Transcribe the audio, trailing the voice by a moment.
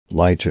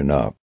Lighten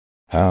up.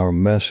 Our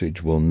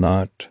message will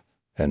not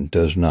and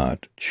does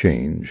not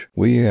change.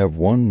 We have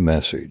one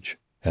message,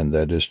 and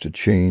that is to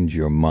change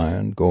your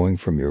mind, going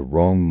from your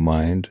wrong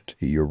mind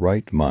to your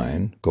right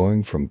mind,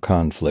 going from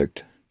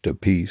conflict to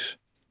peace,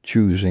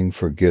 choosing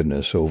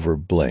forgiveness over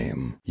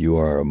blame. You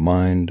are a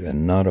mind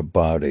and not a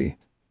body,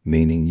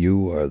 meaning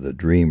you are the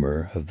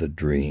dreamer of the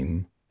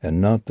dream, and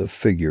not the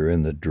figure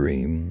in the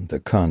dream, the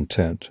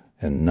content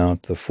and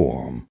not the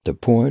form. The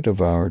point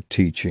of our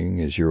teaching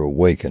is your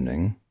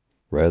awakening,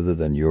 rather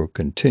than your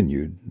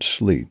continued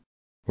sleep.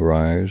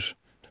 Rise,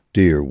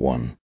 dear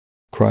one.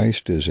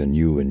 Christ is in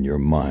you and your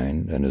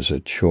mind, and is a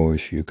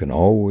choice you can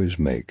always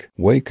make.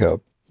 Wake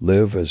up,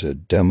 live as a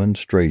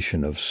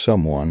demonstration of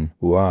someone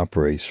who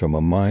operates from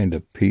a mind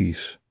of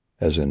peace,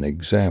 as an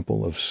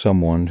example of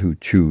someone who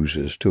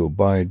chooses to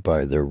abide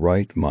by their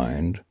right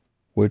mind,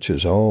 which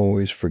is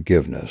always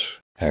forgiveness.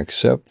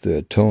 Accept the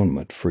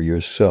atonement for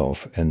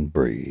yourself and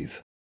breathe.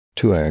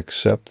 To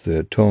accept the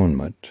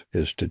atonement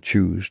is to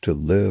choose to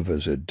live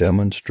as a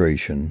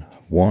demonstration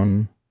of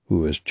one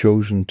who has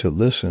chosen to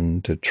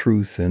listen to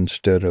truth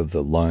instead of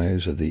the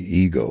lies of the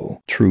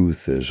ego.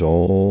 Truth is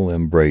all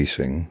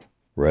embracing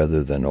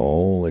rather than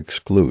all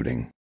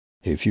excluding.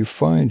 If you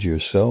find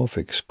yourself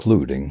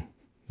excluding,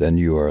 then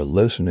you are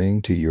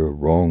listening to your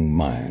wrong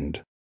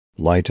mind.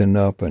 Lighten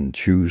up and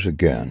choose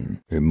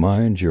again.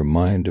 Remind your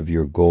mind of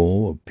your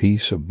goal of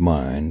peace of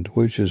mind,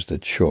 which is the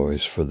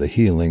choice for the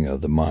healing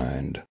of the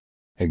mind.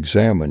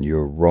 Examine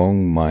your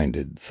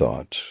wrong-minded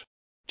thoughts.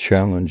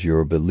 Challenge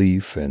your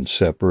belief in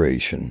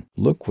separation.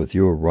 Look with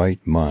your right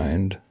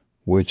mind,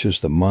 which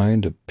is the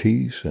mind of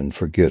peace and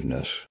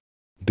forgiveness.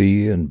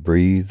 Be and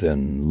breathe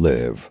and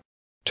live.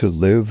 To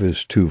live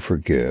is to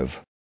forgive.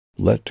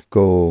 Let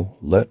go,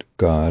 let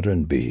God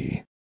and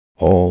be.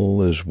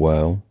 All is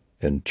well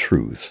in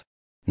truth.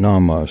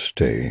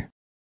 Namaste.